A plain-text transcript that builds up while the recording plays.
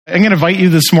I'm going to invite you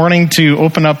this morning to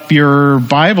open up your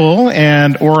Bible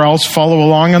or else follow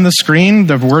along on the screen.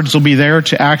 The words will be there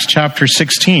to Acts chapter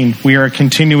 16. We are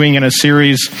continuing in a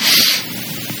series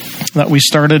that we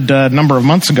started a number of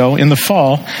months ago in the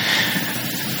fall,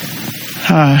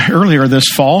 earlier this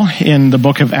fall in the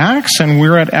book of Acts, and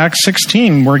we're at Acts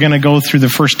 16. We're going to go through the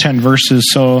first 10 verses.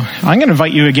 So I'm going to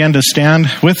invite you again to stand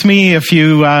with me if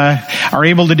you are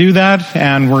able to do that,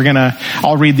 and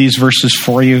I'll read these verses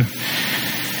for you.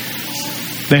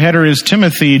 The header is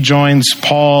Timothy joins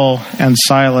Paul and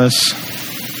Silas.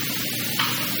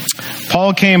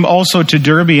 Paul came also to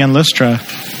Derbe and Lystra.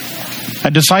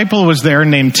 A disciple was there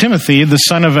named Timothy, the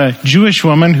son of a Jewish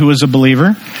woman who was a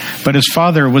believer, but his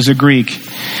father was a Greek.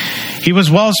 He was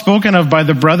well spoken of by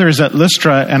the brothers at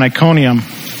Lystra and Iconium.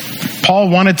 Paul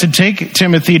wanted to take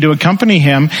Timothy to accompany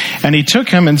him, and he took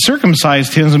him and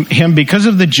circumcised him because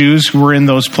of the Jews who were in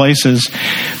those places,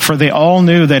 for they all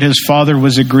knew that his father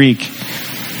was a Greek.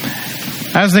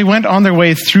 As they went on their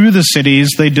way through the cities,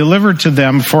 they delivered to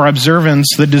them for observance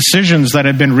the decisions that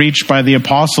had been reached by the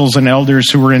apostles and elders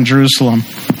who were in Jerusalem.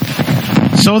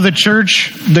 So the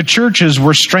churches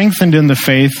were strengthened in the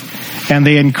faith, and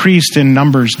they increased in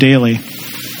numbers daily.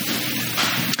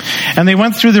 And they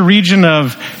went through the region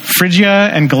of Phrygia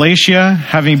and Galatia,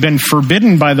 having been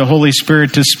forbidden by the Holy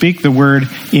Spirit to speak the word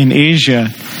in Asia.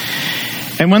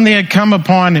 And when they had come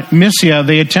upon Mysia,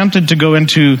 they attempted to go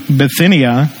into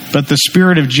Bithynia, but the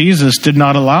Spirit of Jesus did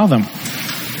not allow them.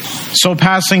 So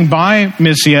passing by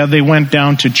Mysia, they went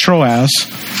down to Troas.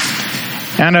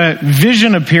 And a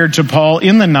vision appeared to Paul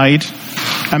in the night.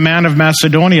 A man of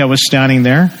Macedonia was standing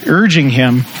there, urging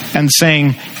him and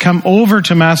saying, "Come over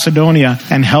to Macedonia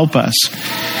and help us."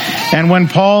 And when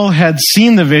Paul had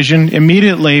seen the vision,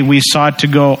 immediately we sought to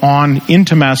go on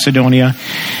into Macedonia,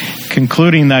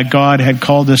 concluding that God had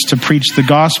called us to preach the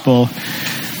gospel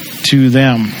to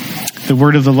them. The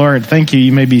word of the Lord. Thank you.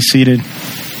 You may be seated.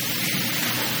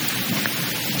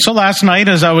 So last night,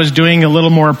 as I was doing a little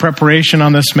more preparation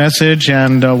on this message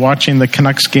and watching the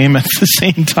Canucks game at the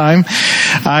same time,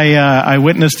 I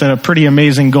witnessed a pretty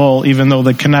amazing goal, even though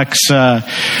the Canucks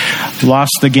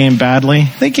lost the game badly.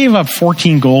 They gave up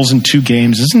 14 goals in 2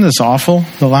 games. Isn't this awful,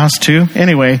 the last 2?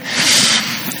 Anyway,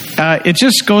 it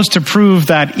just goes to prove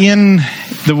that in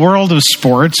the world of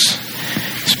sports,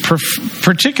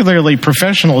 particularly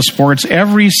professional sports,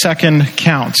 every second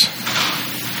counts.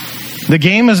 The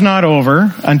game is not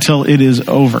over until it is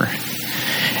over.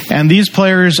 And these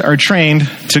players are trained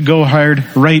to go hard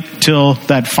right till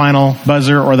that final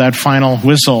buzzer or that final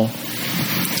whistle.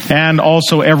 And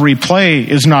also every play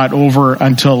is not over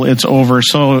until it's over.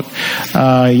 So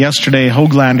yesterday,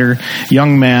 Hoglander,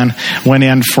 young man, went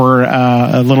in for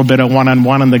a little bit of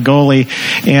one-on-one on the goalie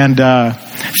and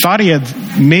thought he had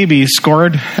maybe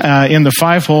scored in the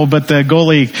 5-hole, but the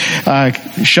goalie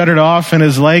shut it off in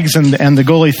his legs, and the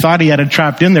goalie thought he had it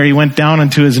trapped in there. He went down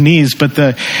onto his knees, but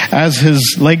as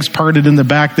his legs parted in the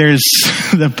back, there's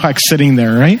the puck sitting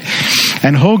there, right?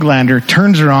 And Hoglander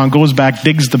turns around, goes back,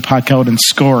 digs the puck out, and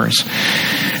scores.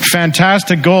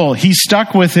 Fantastic goal. He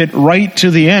stuck with it right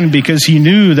to the end because he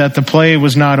knew that the play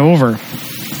was not over.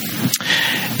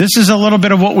 This is a little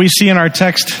bit of what we see in our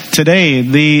text today.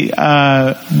 The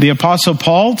Apostle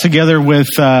Paul, together with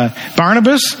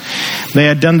Barnabas, they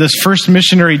had done this first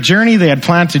missionary journey. They had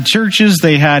planted churches.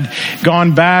 They had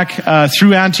gone back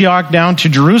through Antioch down to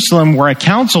Jerusalem, where a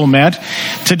council met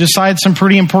to decide some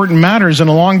pretty important matters. And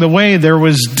along the way, there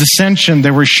was dissension.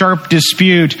 There was sharp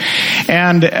dispute.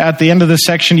 And at the end of the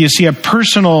section, you see a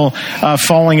personal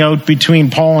falling out between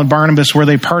Paul and Barnabas, where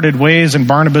they parted ways. And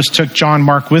Barnabas took John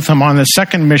Mark with him on the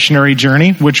second missionary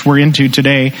journey, which we're into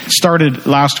today, started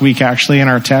last week actually in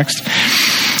our text.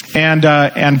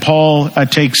 And Paul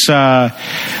takes Silas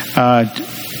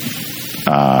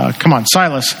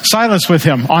with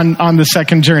him on the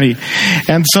second journey.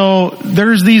 And so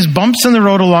there's these bumps in the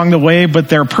road along the way, but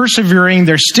they're persevering,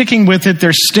 they're sticking with it,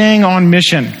 they're staying on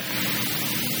mission.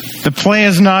 The play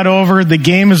is not over, the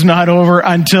game is not over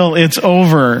until it's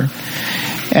over.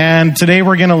 And today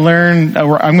we're going to learn,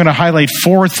 I'm going to highlight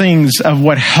 4 things of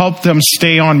what helped them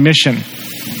stay on mission.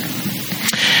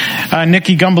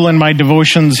 Nicky Gumbel in my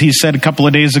devotions, he said a couple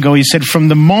of days ago, he said, from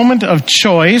the moment of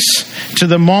choice to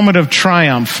the moment of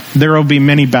triumph, there will be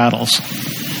many battles.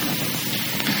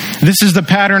 This is the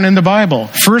pattern in the Bible.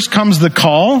 First comes the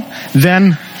call,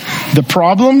 then the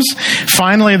problems.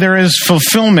 Finally, there is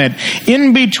fulfillment.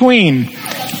 In between,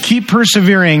 keep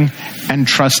persevering and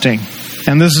trusting.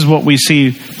 And this is what we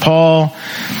see Paul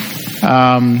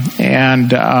and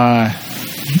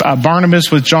Barnabas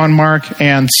with John Mark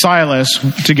and Silas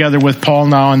together with Paul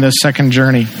now on this second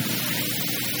journey.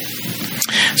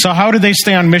 So how do they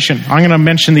stay on mission? I'm going to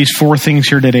mention these 4 things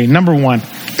here today. Number 1,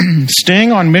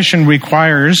 staying on mission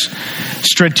requires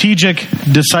strategic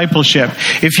discipleship.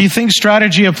 If you think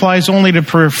strategy applies only to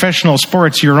professional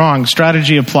sports, you're wrong.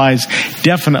 Strategy applies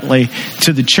definitely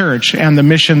to the church and the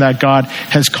mission that God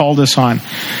has called us on.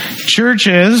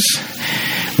 Churches,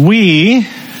 we,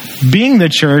 being the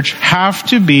church, have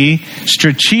to be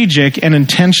strategic and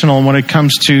intentional when it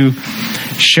comes to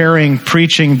sharing,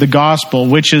 preaching the gospel,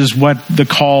 which is what the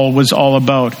call was all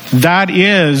about. That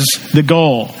is the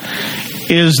goal,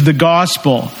 is the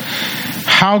gospel.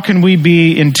 How can we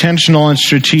be intentional and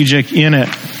strategic in it?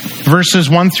 Verses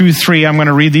 1 through 3, I'm going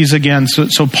to read these again.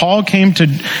 So Paul came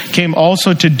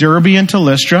also to Derbe and to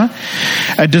Lystra.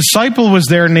 A disciple was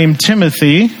there named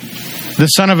Timothy, the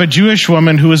son of a Jewish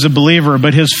woman who was a believer,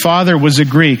 but his father was a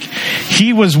Greek.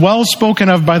 He was well spoken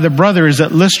of by the brothers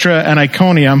at Lystra and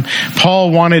Iconium.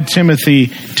 Paul wanted Timothy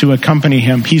to accompany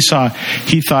him. He thought,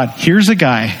 here's a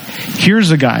guy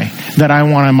that I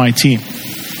want on my team.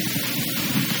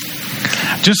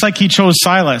 Just like he chose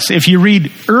Silas. If you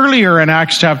read earlier in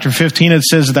Acts chapter 15, it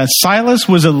says that Silas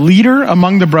was a leader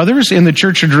among the brothers in the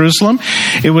church of Jerusalem.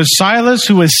 It was Silas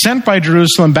who was sent by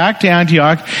Jerusalem back to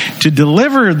Antioch to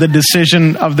deliver the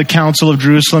decision of the Council of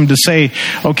Jerusalem to say,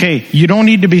 okay, you don't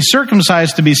need to be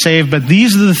circumcised to be saved, but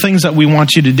these are the things that we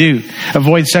want you to do.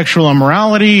 Avoid sexual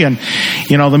immorality and,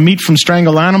 the meat from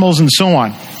strangled animals and so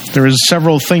on. There is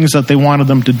several things that they wanted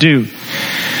them to do.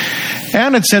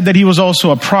 And it said that he was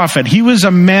also a prophet. He was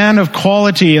a man of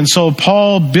quality. And so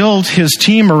Paul built his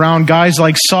team around guys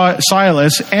like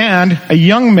Silas and a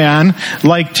young man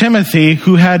like Timothy,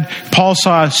 who Paul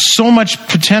saw so much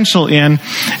potential in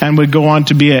and would go on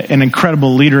to be an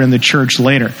incredible leader in the church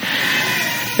later.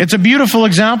 It's a beautiful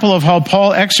example of how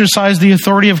Paul exercised the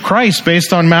authority of Christ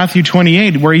based on Matthew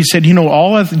 28, where he said,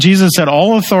 Jesus said,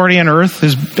 all authority on earth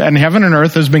and heaven and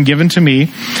earth has been given to me.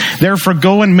 Therefore,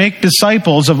 go and make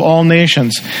disciples of all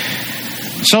nations.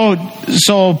 So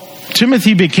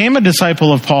Timothy became a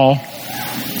disciple of Paul,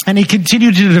 and he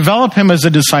continued to develop him as a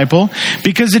disciple,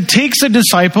 because it takes a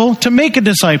disciple to make a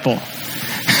disciple.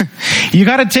 You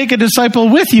got to take a disciple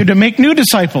with you to make new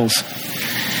disciples.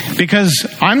 Because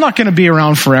I'm not going to be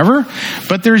around forever,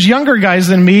 but there's younger guys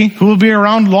than me who will be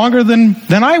around longer than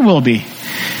I will be.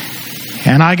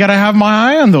 And I got to have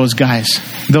my eye on those guys,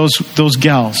 those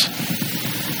gals.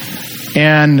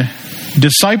 And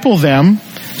disciple them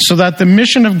so that the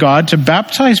mission of God to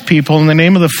baptize people in the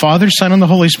name of the Father, Son, and the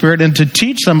Holy Spirit, and to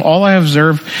teach them all I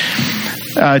observe,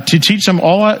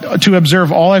 to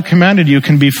observe all I've commanded you,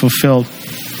 can be fulfilled.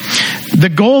 The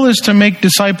goal is to make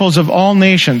disciples of all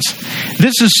nations.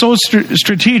 This is so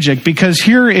strategic, because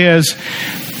here is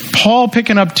Paul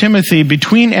picking up Timothy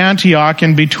between Antioch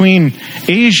and between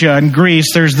Asia and Greece.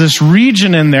 There's this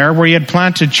region in there where he had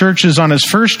planted churches on his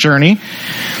first journey.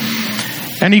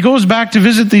 And he goes back to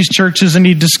visit these churches and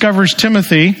he discovers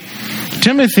Timothy.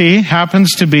 Timothy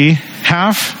happens to be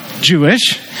half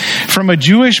Jewish, from a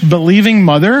Jewish believing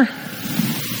mother,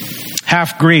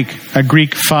 half Greek, a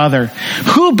Greek father.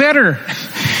 Who better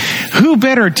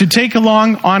to take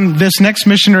along on this next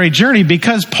missionary journey?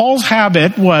 Because Paul's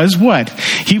habit was what?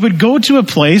 He would go to a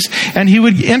place and he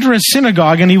would enter a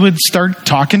synagogue and he would start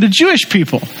talking to Jewish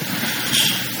people.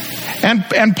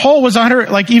 And Paul was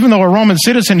even though a Roman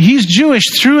citizen, he's Jewish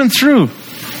through and through.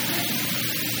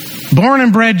 Born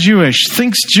and bred Jewish,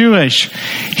 thinks Jewish.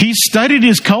 He studied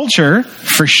his culture,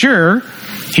 for sure.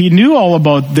 He knew all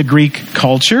about the Greek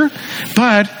culture,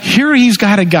 but here he's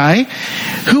got a guy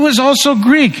who was also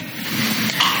Greek.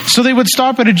 So they would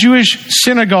stop at a Jewish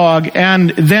synagogue,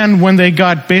 and then when they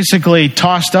got basically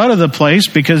tossed out of the place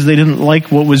because they didn't like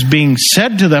what was being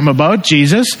said to them about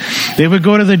Jesus, they would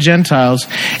go to the Gentiles.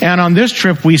 And on this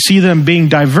trip, we see them being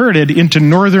diverted into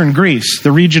northern Greece,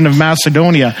 the region of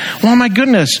Macedonia. Well, my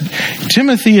goodness,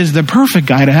 Timothy is the perfect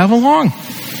guy to have along.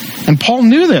 And Paul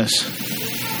knew this.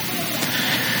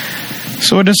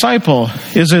 So a disciple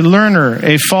is a learner,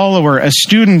 a follower, a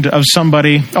student of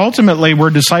somebody. Ultimately,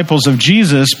 we're disciples of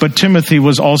Jesus, but Timothy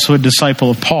was also a disciple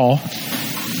of Paul,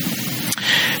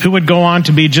 who would go on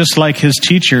to be just like his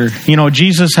teacher.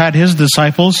 Jesus had his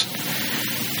disciples.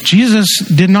 Jesus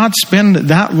did not spend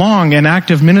that long in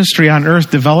active ministry on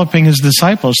earth developing his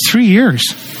disciples. 3 years.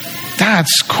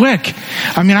 That's quick.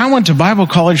 I went to Bible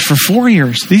college for 4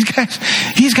 years. These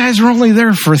guys were only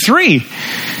there for 3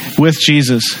 with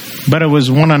Jesus. But it was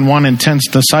one-on-one intense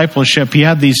discipleship. He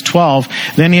had these 12.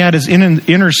 Then he had his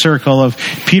inner circle of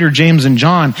Peter, James, and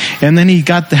John. And then he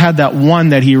had that one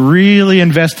that he really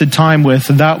invested time with,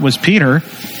 and that was Peter.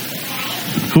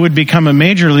 who would become a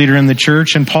major leader in the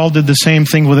church, and Paul did the same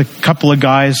thing with a couple of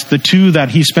guys. The two that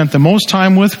he spent the most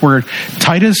time with were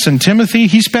Titus and Timothy.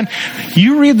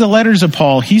 You read the letters of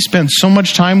Paul, he spent so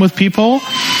much time with people.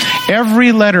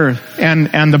 Every letter,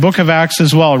 and the book of Acts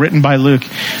as well, written by Luke,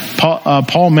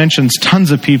 Paul mentions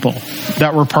tons of people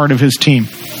that were part of his team.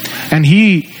 And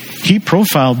he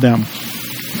profiled them.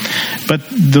 But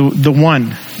the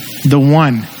one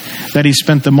that he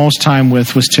spent the most time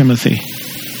with was Timothy.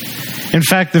 In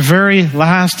fact, the very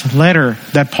last letter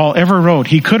that Paul ever wrote,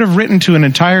 he could have written to an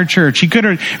entire church. He could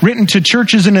have written to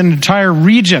churches in an entire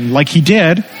region like he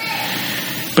did,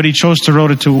 but he chose to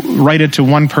write it to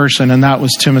one person, and that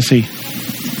was Timothy.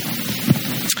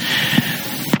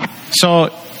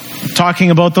 So,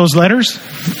 talking about those letters,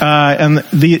 and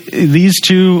these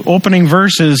two opening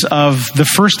verses of the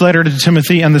first letter to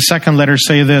Timothy and the second letter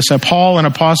say this: Paul, an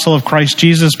apostle of Christ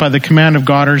Jesus, by the command of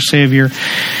God our Savior,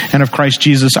 and of Christ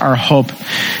Jesus our hope.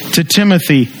 To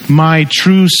Timothy, my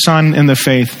true son in the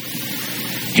faith.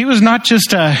 He was not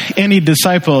just any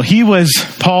disciple. He was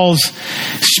Paul's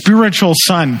spiritual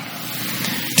son.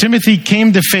 Timothy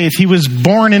came to faith. He was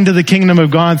born into the kingdom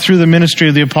of God through the ministry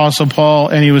of the Apostle Paul,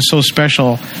 and he was so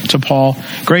special to Paul.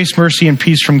 Grace, mercy, and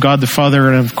peace from God the Father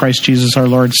and of Christ Jesus our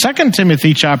Lord. 2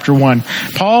 Timothy chapter 1.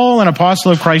 Paul, an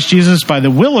apostle of Christ Jesus by the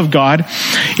will of God,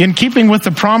 in keeping with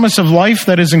the promise of life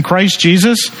that is in Christ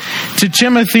Jesus, to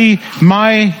Timothy,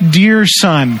 my dear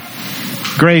son.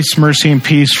 Grace, mercy, and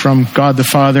peace from God the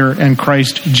Father and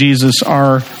Christ Jesus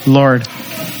our Lord.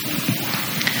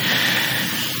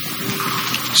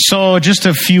 So just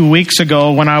a few weeks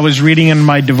ago, when I was reading in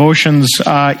my devotions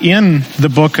in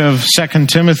the book of 2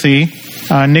 Timothy,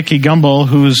 Nicky Gumbel,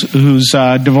 whose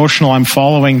devotional I'm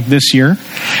following this year,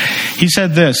 he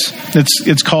said this.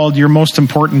 It's called Your Most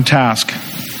Important Task.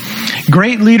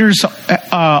 Great leaders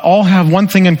all have one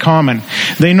thing in common.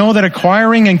 They know that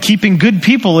acquiring and keeping good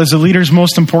people is a leader's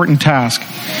most important task.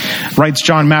 Writes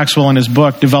John Maxwell in his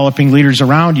book, Developing Leaders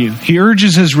Around You. He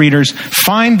urges his readers,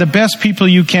 find the best people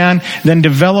you can, then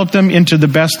develop them into the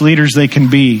best leaders they can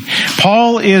be.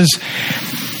 Paul is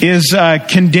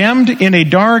condemned in a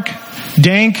dark,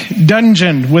 dank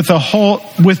dungeon with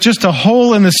just a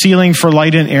hole in the ceiling for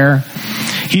light and air.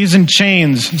 He is in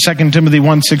chains, 2 Timothy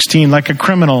 1:16, like a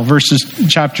criminal,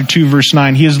 chapter 2, verse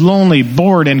 9. He is lonely,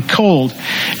 bored, and cold.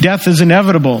 Death is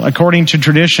inevitable. According to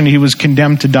tradition, he was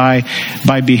condemned to die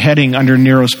by beheading under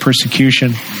Nero's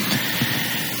persecution.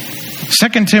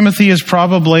 2 Timothy is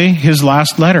probably his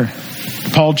last letter.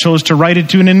 Paul chose to write it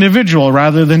to an individual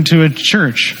rather than to a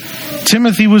church.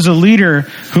 Timothy was a leader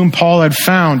whom Paul had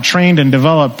found, trained, and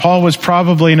developed. Paul was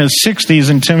probably in his 60s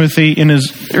and Timothy in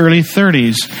his early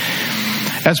 30s.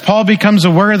 As Paul becomes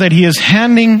aware that he is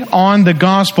handing on the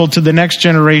gospel to the next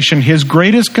generation, his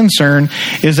greatest concern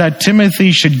is that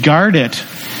Timothy should guard it.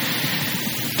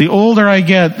 The older I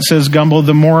get, says Gumbel,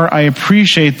 the more I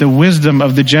appreciate the wisdom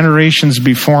of the generations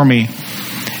before me,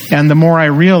 and the more I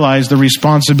realize the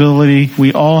responsibility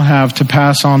we all have to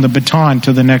pass on the baton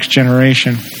to the next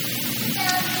generation.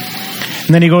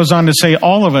 And then he goes on to say,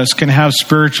 all of us can have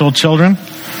spiritual children.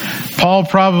 Paul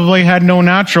probably had no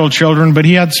natural children, but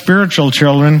he had spiritual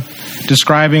children,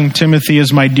 describing Timothy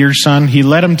as my dear son. He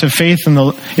led him to faith in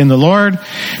the Lord.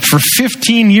 For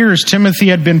 15 years, Timothy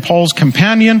had been Paul's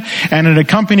companion and had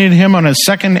accompanied him on his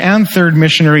second and third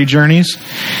missionary journeys.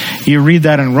 You read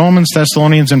that in Romans,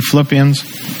 Thessalonians, and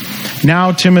Philippians.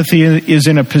 Now Timothy is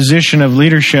in a position of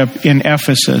leadership in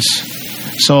Ephesus.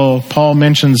 So Paul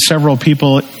mentions several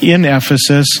people in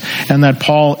Ephesus, and that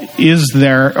Paul is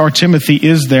there, or Timothy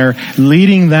is there,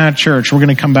 leading that church. We're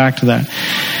going to come back to that.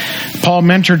 Paul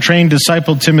mentored, trained,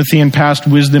 discipled Timothy, and passed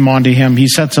wisdom on to him. He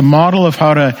sets a model of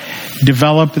how to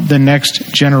develop the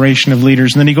next generation of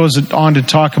leaders. And then he goes on to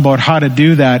talk about how to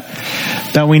do that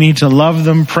we need to love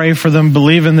them, pray for them,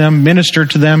 believe in them, minister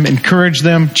to them, encourage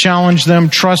them, challenge them,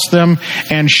 trust them,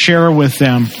 and share with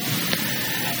them.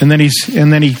 And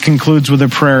then he concludes with a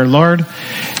prayer. Lord,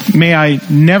 may I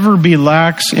never be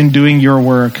lax in doing your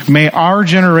work. May our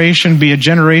generation be a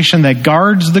generation that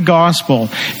guards the gospel,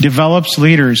 develops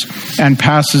leaders, and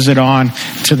passes it on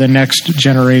to the next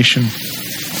generation.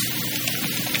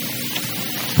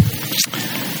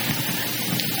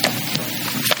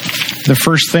 The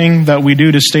first thing that we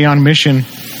do to stay on mission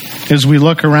is we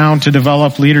look around to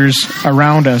develop leaders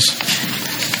around us,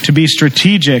 to be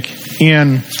strategic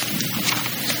in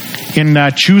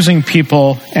choosing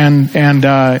people and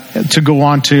to go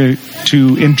on to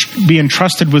be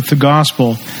entrusted with the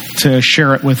gospel, to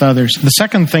share it with others. The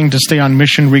second thing to stay on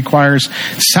mission requires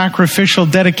sacrificial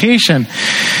dedication.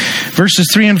 Verses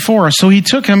 3 and 4. So he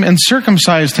took him and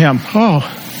circumcised him.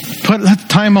 Let the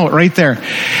time out right there.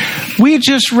 We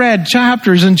just read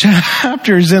chapters and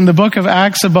chapters in the book of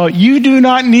Acts about you do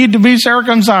not need to be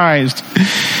circumcised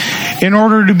in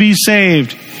order to be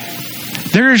saved.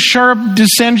 There is sharp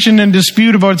dissension and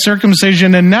dispute about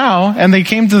circumcision, and they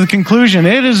came to the conclusion,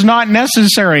 it is not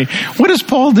necessary. What does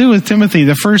Paul do with Timothy?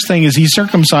 The first thing is he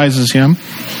circumcises him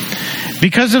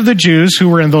because of the Jews who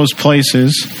were in those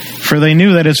places, for they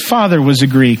knew that his father was a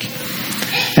Greek.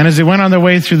 And as they went on their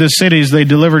way through the cities, they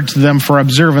delivered to them for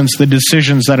observance the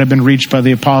decisions that had been reached by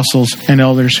the apostles and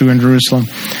elders who were in Jerusalem.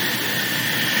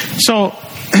 So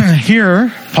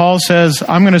here, Paul says,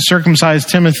 I'm going to circumcise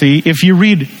Timothy. If you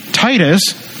read Titus,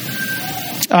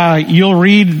 you'll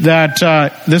read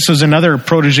that this is another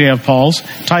protege of Paul's.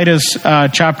 Titus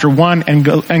chapter 1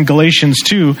 and Galatians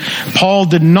 2, Paul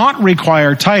did not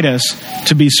require Titus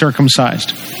to be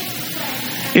circumcised.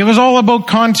 It was all about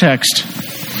context.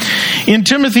 In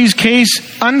Timothy's case,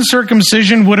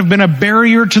 uncircumcision would have been a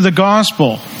barrier to the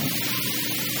gospel.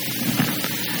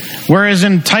 Whereas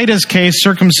in Titus' case,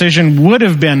 circumcision would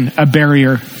have been a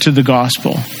barrier to the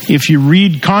gospel, if you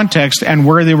read context and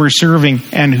where they were serving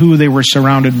and who they were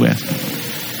surrounded with.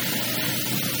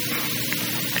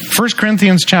 1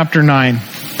 Corinthians chapter 9,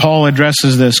 Paul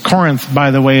addresses this. Corinth,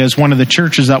 by the way, is one of the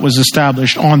churches that was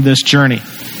established on this journey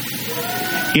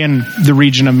in the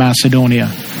region of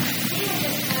Macedonia.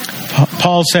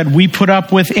 Paul said, we put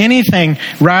up with anything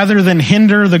rather than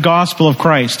hinder the gospel of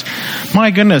Christ. My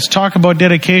goodness, talk about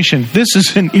dedication. This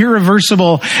is an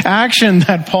irreversible action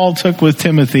that Paul took with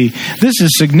Timothy. This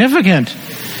is significant.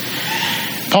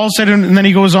 Paul said, and then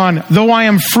he goes on, though I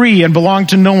am free and belong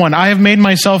to no one, I have made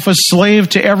myself a slave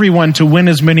to everyone to win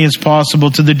as many as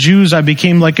possible. To the Jews, I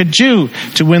became like a Jew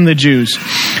to win the Jews.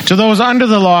 To those under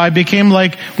the law, I became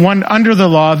like one under the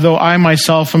law, though I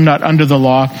myself am not under the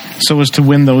law, so as to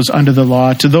win those under the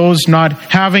law. To those not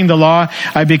having the law,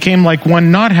 I became like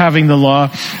one not having the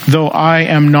law, though I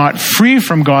am not free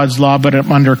from God's law, but am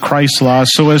under Christ's law,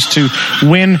 so as to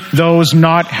win those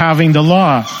not having the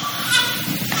law.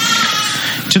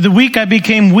 To the weak I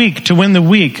became weak to win the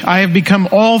weak. I have become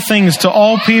all things to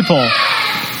all people,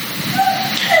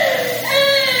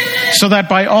 so that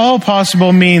by all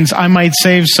possible means I might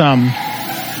save some.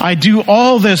 I do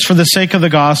all this for the sake of the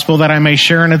gospel, that I may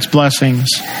share in its blessings.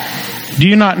 Do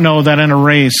you not know that in a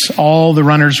race all the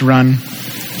runners run,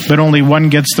 but only one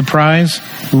gets the prize?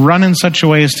 Run in such a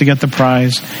way as to get the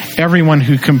prize. Everyone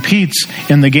who competes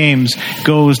in the games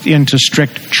goes into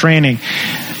strict training.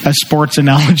 A sports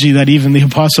analogy that even the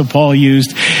Apostle Paul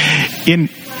used. In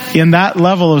that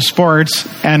level of sports,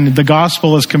 and the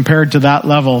gospel is compared to that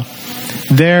level,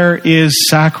 there is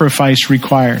sacrifice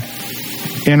required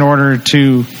in order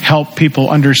to help people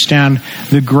understand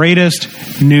the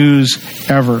greatest news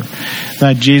ever,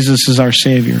 that Jesus is our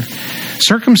Savior.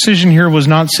 Circumcision here was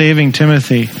not saving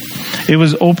Timothy. It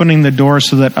was opening the door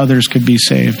so that others could be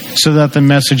saved, so that the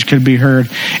message could be heard.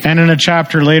 And in a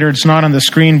chapter later, it's not on the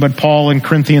screen, but Paul in 1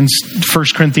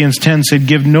 Corinthians 10 said,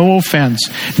 give no offense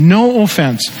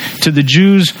to the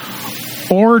Jews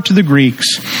or to the Greeks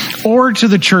or to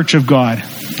the church of God.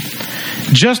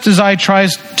 Just as I try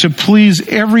to please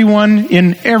everyone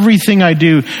in everything I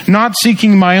do, not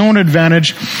seeking my own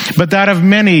advantage, but that of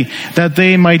many, that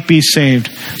they might be saved.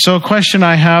 So a question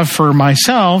I have for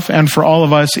myself and for all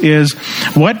of us is,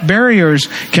 what barriers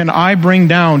can I bring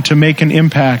down to make an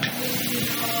impact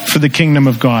for the kingdom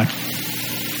of God?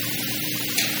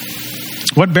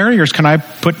 What barriers can I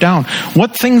put down?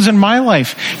 What things in my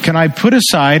life can I put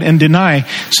aside and deny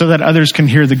so that others can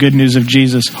hear the good news of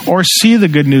Jesus or see the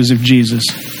good news of Jesus?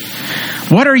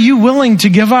 What are you willing to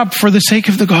give up for the sake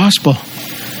of the gospel?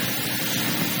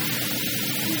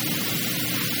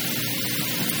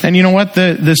 And you know what?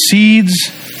 The seeds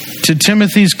to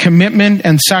Timothy's commitment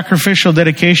and sacrificial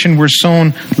dedication were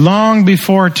sown long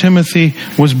before Timothy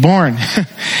was born.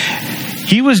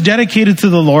 He was dedicated to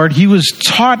the Lord. He was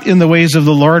taught in the ways of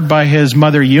the Lord by his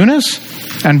mother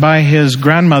Eunice and by his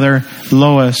grandmother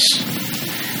Lois.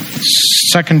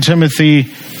 2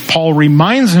 Timothy, Paul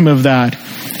reminds him of that,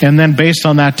 and then based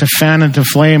on that to fan and to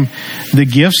flame the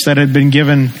gifts that had been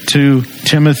given to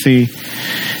Timothy.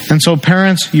 And so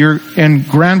parents and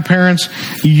grandparents,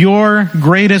 your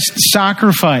greatest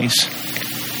sacrifice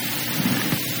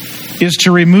is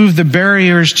to remove the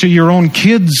barriers to your own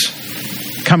kids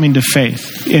coming to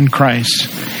faith in Christ,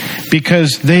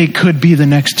 because they could be the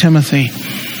next Timothy.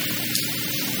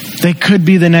 They could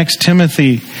be the next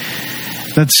Timothy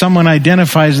that someone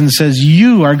identifies and says,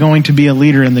 you are going to be a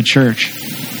leader in the church.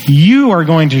 You are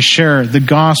going to share the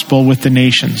gospel with the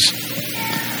nations.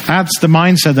 That's the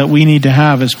mindset that we need to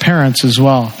have as parents as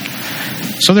well.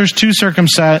 So there's two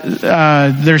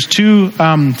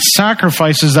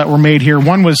sacrifices that were made here.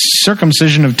 One was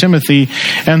circumcision of Timothy,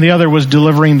 and the other was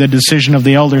delivering the decision of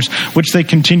the elders, which they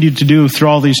continued to do through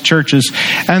all these churches.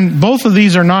 And both of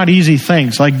these are not easy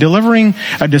things. Like delivering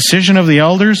a decision of the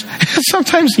elders.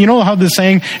 Sometimes, you know how the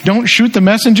saying, "Don't shoot the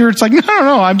messenger." It's like,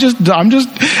 no. I'm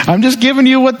just giving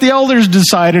you what the elders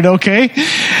decided. Okay,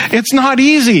 it's not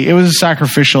easy. It was a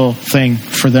sacrificial thing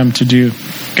for them to do.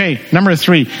 Okay, number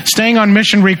 3, staying on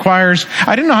mission requires,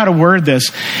 I didn't know how to word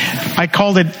this. I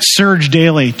called it surge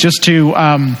daily, just to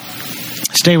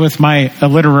stay with my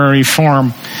literary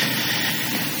form.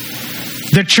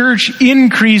 The church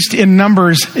increased in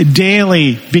numbers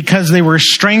daily because they were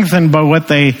strengthened by what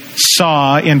they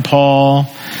saw in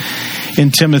Paul,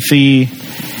 in Timothy,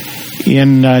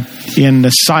 in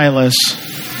Silas.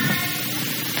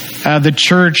 The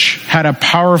church had a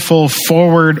powerful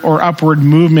forward or upward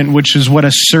movement, which is what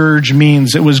a surge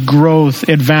means. It was growth,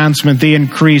 advancement. They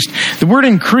increased. The word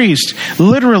increased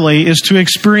literally is to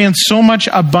experience so much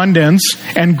abundance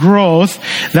and growth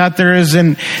that there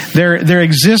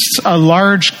exists a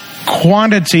large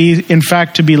quantity, in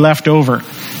fact, to be left over.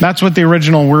 That's what the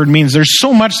original word means. There's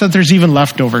so much that there's even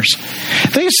leftovers.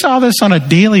 They saw this on a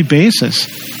daily basis.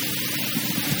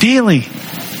 Daily.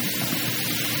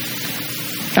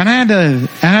 And I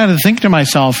had to think to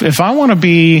myself, if I want to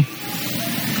be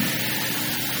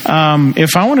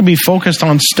focused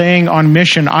on staying on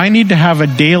mission, I need to have a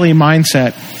daily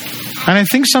mindset. And I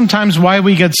think sometimes why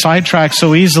we get sidetracked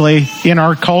so easily in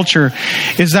our culture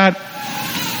is that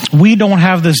we don't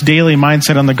have this daily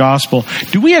mindset on the gospel.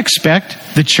 Do we expect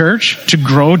the church to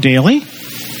grow daily?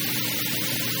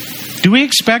 Do we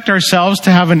expect ourselves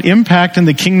to have an impact in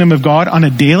the kingdom of God on a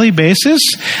daily basis?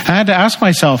 I had to ask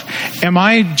myself, am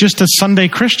I just a Sunday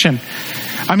Christian?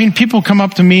 I mean, people come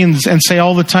up to me and say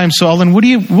all the time, "So Alden, what do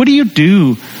you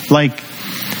do like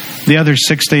the other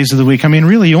 6 days of the week? I mean,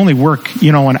 really, you only work,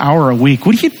 an hour a week.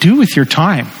 What do you do with your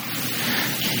time?"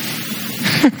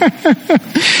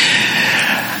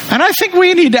 And I think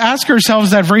we need to ask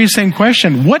ourselves that very same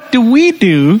question. What do we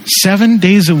do 7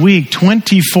 days a week,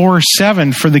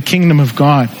 24/7 for the kingdom of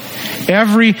God?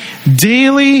 The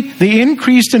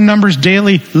increase in numbers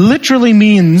daily literally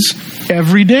means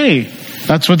every day.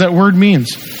 That's what that word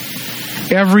means.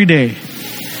 Every day.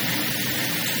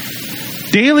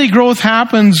 Daily growth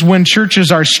happens when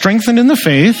churches are strengthened in the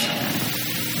faith.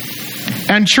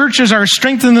 And churches are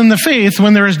strengthened in the faith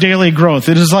when there is daily growth.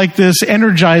 It is like this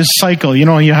energized cycle.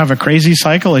 You have a crazy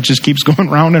cycle. It just keeps going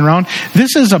round and round.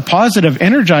 This is a positive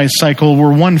energized cycle where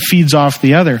one feeds off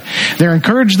the other. They're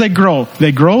encouraged, they grow.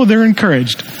 They grow, they're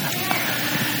encouraged.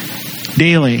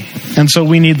 Daily. And so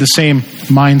we need the same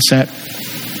mindset.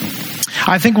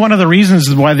 I think one of the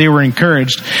reasons why they were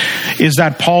encouraged is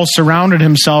that Paul surrounded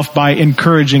himself by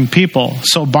encouraging people.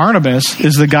 So Barnabas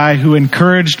is the guy who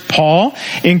encouraged Paul,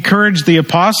 encouraged the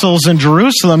apostles in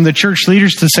Jerusalem, the church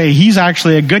leaders, to say he's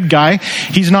actually a good guy.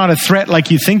 He's not a threat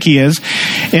like you think he is.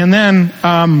 And then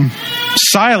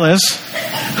Silas,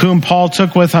 whom Paul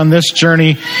took with on this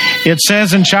journey, it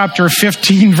says in chapter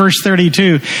 15, verse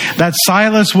 32, that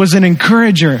Silas was an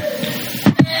encourager.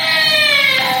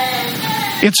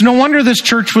 It's no wonder this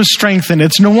church was strengthened.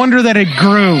 It's no wonder that it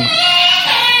grew.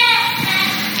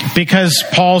 Because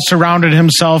Paul surrounded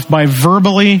himself by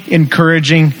verbally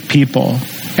encouraging people.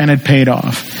 And it paid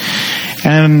off.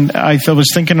 And I was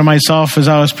thinking to myself as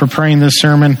I was preparing this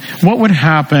sermon, what would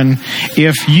happen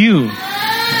if you,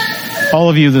 all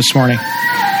of you this morning,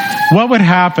 what would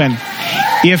happen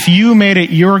if you made it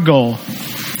your goal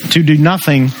to do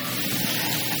nothing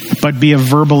but be a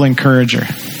verbal encourager?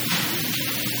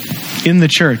 In the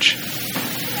church,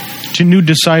 to new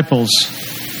disciples,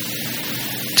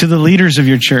 to the leaders of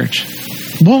your church.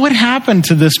 What would happen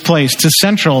to this place, to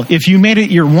Central, if you made it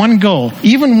your one goal,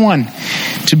 even one,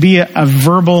 to be a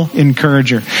verbal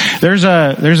encourager? There's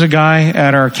a guy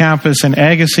at our campus in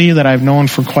Agassiz that I've known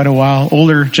for quite a while,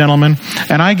 older gentleman,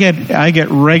 and I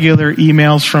get regular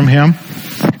emails from him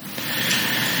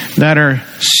that are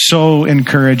so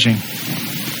encouraging.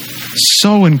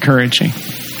 So encouraging.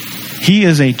 He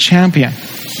is a champion.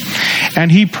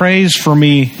 And he prays for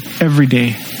me every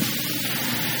day.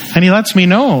 And he lets me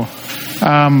know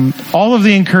all of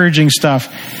the encouraging stuff.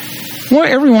 Well,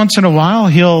 every once in a while,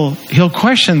 he'll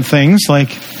question things like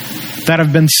that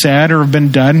have been said or have been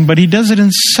done, but he does it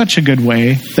in such a good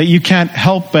way that you can't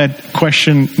help but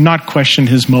not question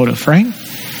his motive, right?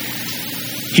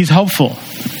 He's helpful.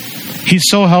 He's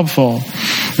so helpful.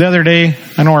 The other day,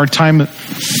 I know our time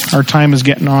is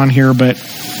getting on here, but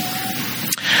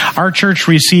our church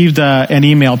received an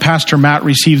email. Pastor Matt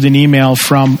received an email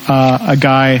from a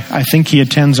guy. I think he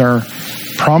attends our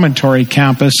Promontory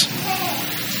campus,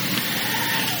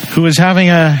 who was having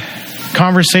a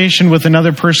conversation with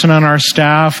another person on our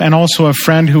staff and also a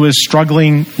friend who was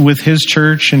struggling with his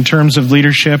church in terms of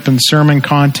leadership and sermon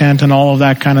content and all of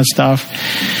that kind of stuff.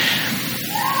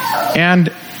 And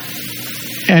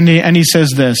he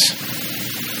says this: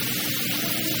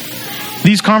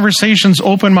 these conversations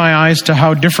open my eyes to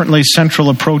how differently Central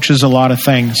approaches a lot of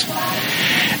things.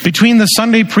 Between the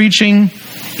Sunday preaching,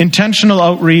 intentional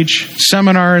outreach,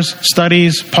 seminars,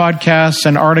 studies, podcasts,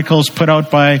 and articles put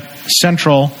out by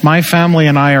Central, my family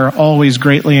and I are always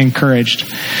greatly encouraged.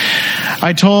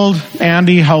 I told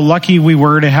Andy how lucky we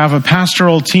were to have a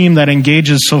pastoral team that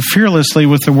engages so fearlessly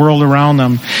with the world around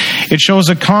them. It shows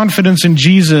a confidence in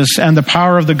Jesus and the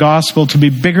power of the gospel to be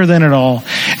bigger than it all,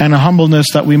 and a humbleness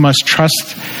that we must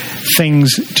trust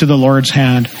things to the Lord's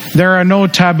hand. There are no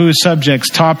taboo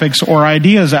subjects, topics, or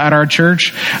ideas at our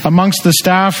church. Amongst the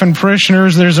staff and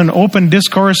parishioners, there's an open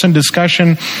discourse and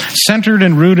discussion centered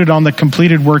and rooted on the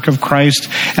completed work of Christ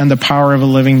and the power of a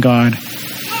living God.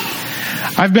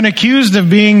 I've been accused of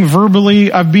being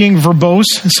verbose,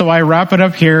 so I wrap it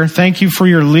up here. Thank you for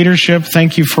your leadership.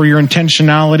 Thank you for your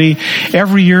intentionality.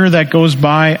 Every year that goes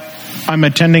by, I'm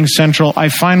attending Central, I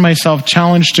find myself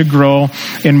challenged to grow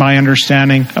in my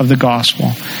understanding of the gospel.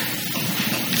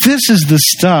 This is the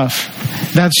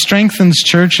stuff that strengthens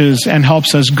churches and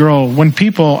helps us grow, when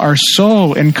people are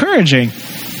so encouraging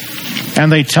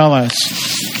and they tell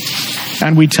us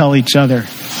and we tell each other.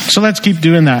 So let's keep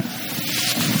doing that.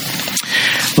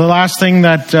 The last thing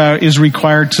that is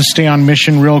required to stay on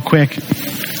mission real quick,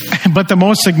 but the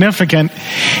most significant,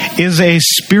 is a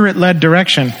spirit-led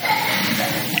direction.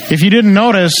 If you didn't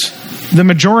notice, the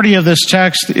majority of this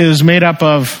text is made up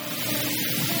of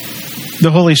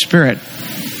the Holy Spirit.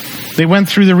 They went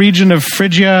through the region of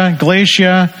Phrygia,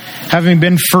 Galatia, having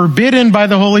been forbidden by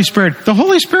the Holy Spirit. The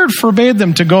Holy Spirit forbade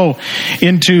them to go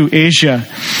into Asia.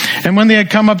 And when they had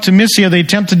come up to Mysia, they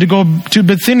attempted to go to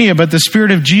Bithynia, but the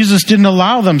Spirit of Jesus didn't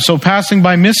allow them. So passing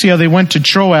by Mysia, they went to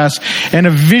Troas, and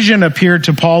a vision appeared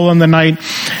to Paul in the night,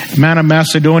 man of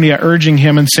Macedonia, urging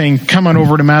him and saying, "Come on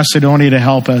over to Macedonia to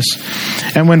help us."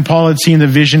 And when Paul had seen the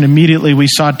vision, immediately we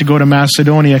sought to go to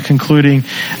Macedonia, concluding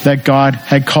that God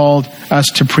had called us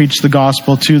to preach the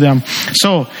gospel to them.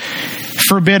 So,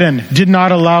 forbidden, did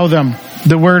not allow them.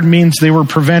 The word means they were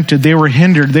prevented, they were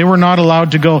hindered, they were not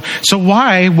allowed to go. So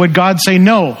why would God say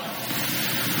no?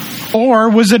 Or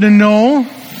was it a no?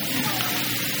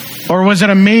 Or was it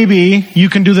a maybe, you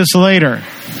can do this later?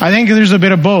 I think there's a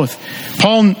bit of both.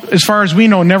 Paul, as far as we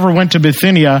know, never went to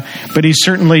Bithynia, but he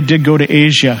certainly did go to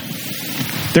Asia.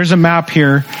 There's a map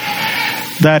here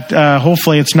that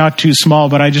hopefully it's not too small,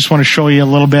 but I just want to show you a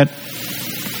little bit.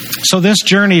 So this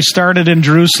journey started in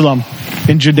Jerusalem,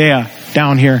 in Judea,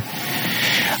 down here,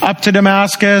 up to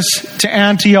Damascus, to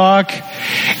Antioch,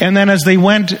 and then as they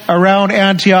went around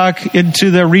Antioch into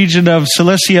the region of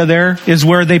Cilicia, there is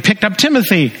where they picked up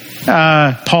Timothy,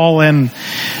 Paul and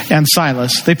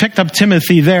Silas. They picked up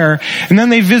Timothy there, and then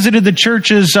they visited the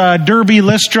churches, Derbe,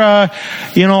 Lystra,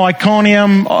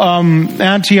 Iconium,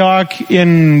 Antioch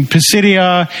in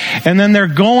Pisidia, and then they're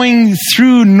going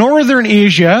through northern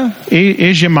Asia,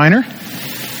 Asia Minor,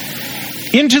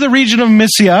 into the region of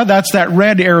Mysia. That's that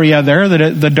red area there,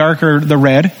 the darker, the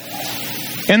red.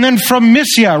 And then from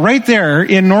Mysia, right there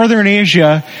in northern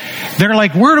Asia, they're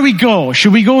like, where do we go?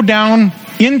 Should we go down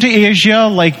into Asia,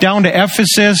 like down to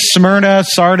Ephesus, Smyrna,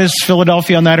 Sardis,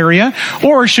 Philadelphia, in that area?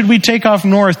 Or should we take off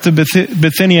north to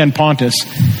Bithynia and Pontus?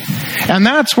 And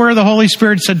that's where the Holy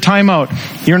Spirit said, time out.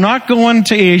 You're not going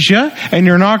to Asia, and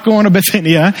you're not going to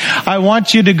Bithynia. I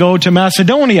want you to go to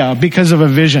Macedonia because of a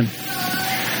vision.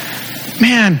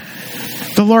 Man,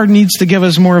 the Lord needs to give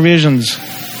us more visions.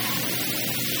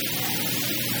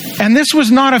 And this was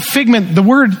not a figment, the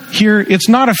word here, it's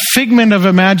not a figment of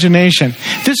imagination.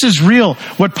 This is real.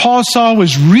 What Paul saw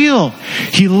was real.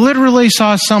 He literally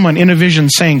saw someone in a vision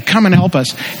saying, come and help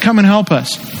us. Come and help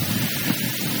us.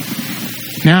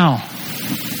 Now,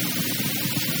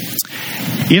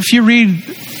 if you read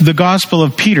the Gospel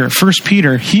of Peter, 1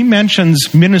 Peter, he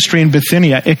mentions ministry in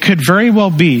Bithynia. It could very well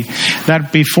be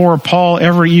that before Paul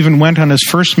ever even went on his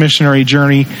first missionary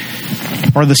journey,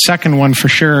 or the second one for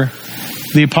sure,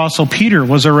 the Apostle Peter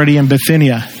was already in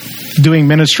Bithynia doing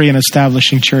ministry and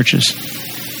establishing churches.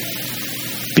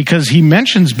 Because he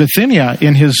mentions Bithynia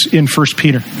in 1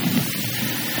 Peter.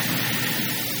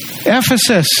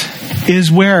 Ephesus is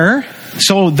where...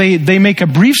 So they make a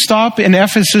brief stop in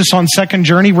Ephesus on second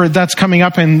journey, where that's coming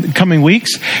up in coming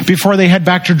weeks, before they head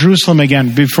back to Jerusalem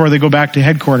again, before they go back to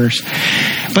headquarters.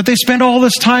 But they spend all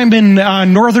this time in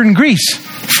northern Greece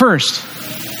first.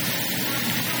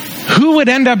 Who would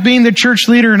end up being the church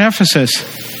leader in Ephesus?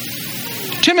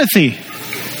 Timothy.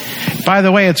 By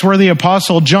the way, it's where the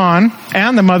Apostle John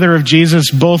and the mother of Jesus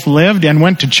both lived and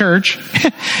went to church.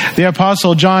 The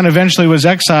Apostle John eventually was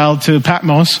exiled to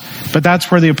Patmos, but that's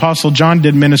where the Apostle John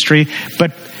did ministry.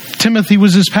 But Timothy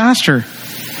was his pastor.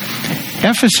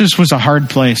 Ephesus was a hard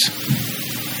place.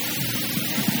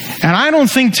 And I don't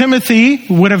think Timothy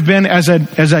would have been, as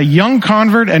a young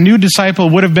convert, a new disciple,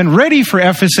 would have been ready for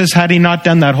Ephesus had he not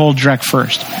done that whole trek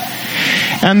first.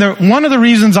 And one of the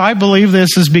reasons I believe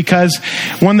this is because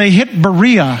when they hit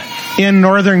Berea in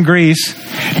northern Greece,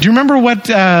 do you remember what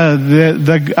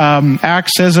the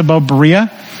Acts says about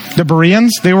Berea? The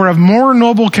Bereans, they were of more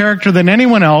noble character than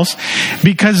anyone else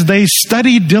because they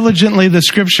studied diligently the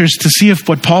scriptures to see if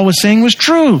what Paul was saying was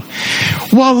true.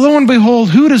 Well, lo and behold,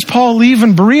 who does Paul leave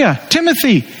in Berea?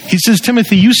 Timothy. He says,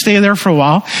 Timothy, you stay there for a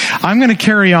while. I'm going to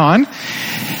carry on.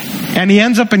 And he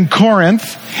ends up in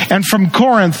Corinth. And from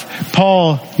Corinth,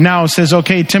 Paul now says,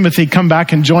 okay, Timothy, come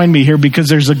back and join me here because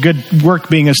there's a good work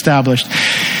being established.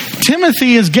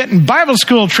 Timothy is getting Bible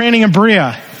school training in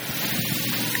Berea.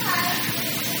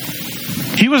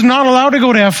 He was not allowed to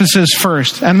go to Ephesus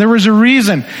first. And there was a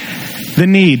reason. The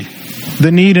need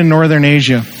in northern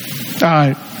Asia,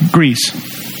 Greece.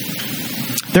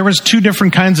 There was two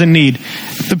different kinds of need.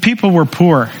 The people were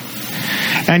poor.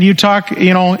 And you talk,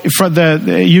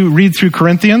 you read through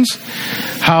Corinthians,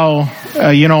 how,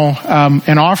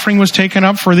 an offering was taken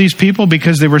up for these people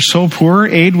because they were so poor.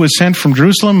 Aid was sent from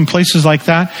Jerusalem and places like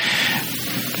that.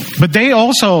 But they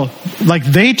also,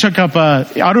 they took up,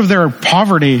 out of their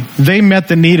poverty, they met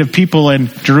the need of people in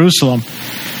Jerusalem.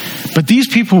 But these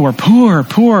people were poor.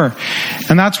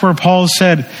 And that's where Paul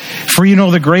said, for you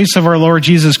know the grace of our Lord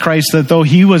Jesus Christ, that though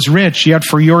he was rich, yet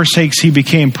for your sakes he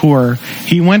became poor.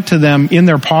 He went to them in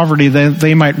their poverty that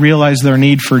they might realize their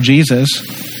need for Jesus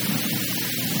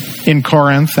in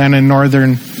Corinth and in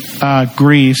northern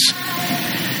Greece.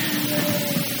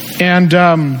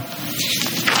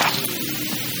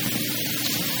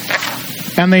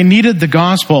 And they needed the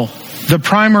gospel. The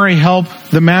primary help,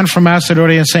 the man from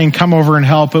Macedonia saying, come over and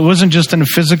help. It wasn't just in a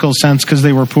physical sense because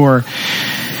they were poor.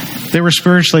 They were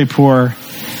spiritually poor.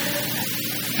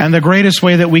 And the greatest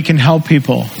way that we can help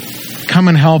people come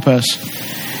and help us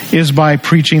is by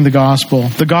preaching the gospel.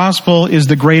 The gospel is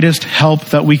the greatest help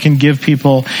that we can give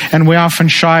people. And we often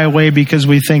shy away because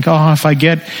we think, if I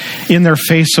get in their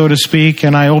face, so to speak,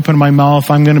 and I open my mouth,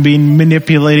 I'm going to be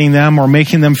manipulating them or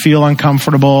making them feel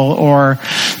uncomfortable or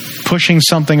pushing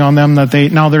something on them that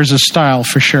now there's a style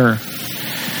for sure.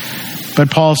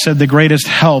 But Paul said the greatest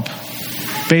help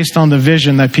based on the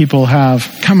vision that people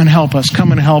have, come and help us,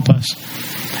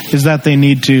 is that they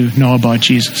need to know about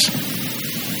Jesus.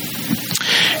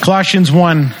 Colossians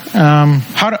 1,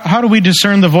 how do we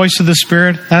discern the voice of the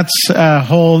Spirit? That's a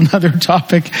whole other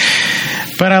topic.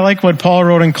 But I like what Paul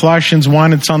wrote in Colossians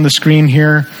 1. It's on the screen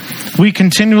here. We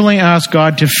continually ask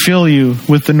God to fill you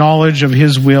with the knowledge of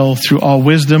his will through all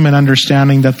wisdom and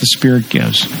understanding that the Spirit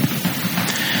gives,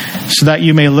 so that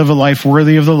you may live a life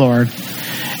worthy of the Lord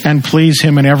and please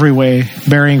him in every way,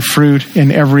 bearing fruit in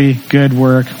every good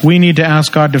work. We need to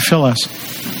ask God to fill us.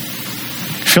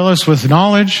 Fill us with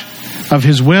knowledge of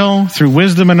his will through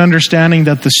wisdom and understanding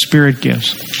that the Spirit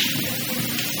gives.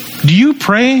 Do you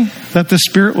pray that the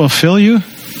Spirit will fill you?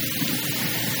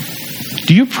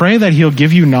 Do you pray that he'll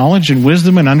give you knowledge and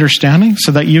wisdom and understanding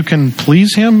so that you can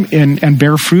please him and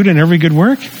bear fruit in every good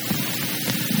work?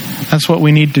 That's what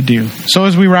we need to do. So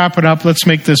as we wrap it up, let's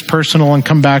make this personal and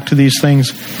come back to these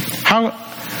things.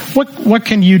 What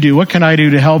can you do? What can I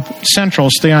do to help Central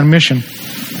stay on mission?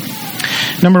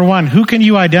 Number one, who can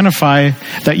you identify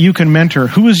that you can mentor?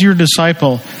 Who is your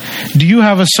disciple? Do you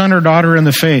have a son or daughter in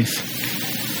the faith?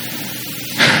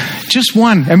 Just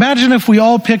one. Imagine if we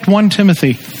all picked one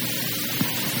Timothy.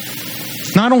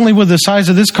 Not only would the size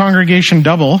of this congregation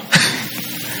double,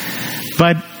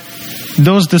 but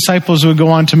those disciples would go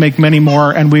on to make many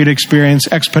more, and we'd experience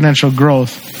exponential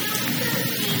growth.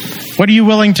 What are you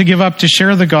willing to give up to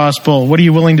share the gospel? What are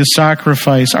you willing to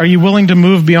sacrifice? Are you willing to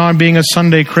move beyond being a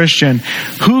Sunday Christian?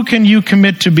 Who can you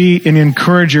commit to be an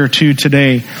encourager to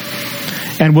today?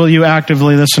 And will you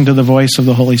actively listen to the voice of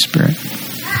the Holy Spirit?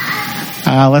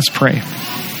 Let's pray.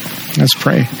 Let's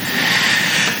pray.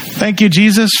 Thank you,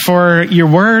 Jesus, for your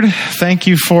word. Thank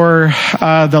you for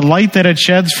the light that it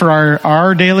sheds for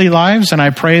our daily lives. And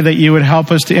I pray that you would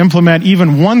help us to implement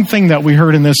even one thing that we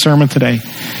heard in this sermon today.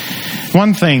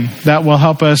 One thing that will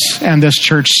help us and this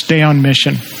church stay on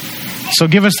mission. So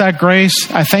give us that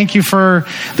grace. I thank you for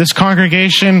this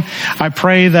congregation. I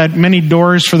pray that many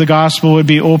doors for the gospel would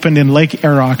be opened in Lake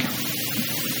Errock.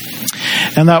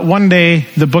 and that one day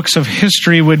the books of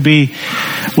history would be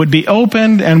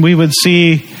opened, and we would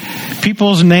see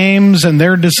people's names and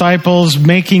their disciples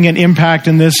making an impact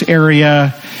in this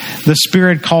area, the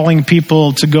Spirit calling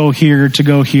people to go here,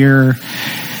 to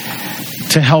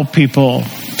help people,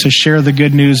 to share the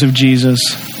good news of Jesus.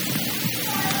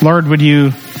 Lord, would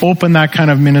you open that kind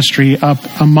of ministry up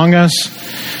among us,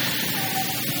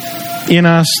 in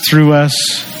us, through us,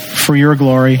 for your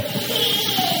glory,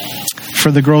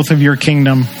 for the growth of your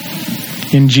kingdom.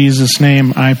 In Jesus'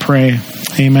 name I pray.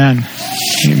 Amen.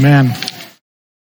 Amen.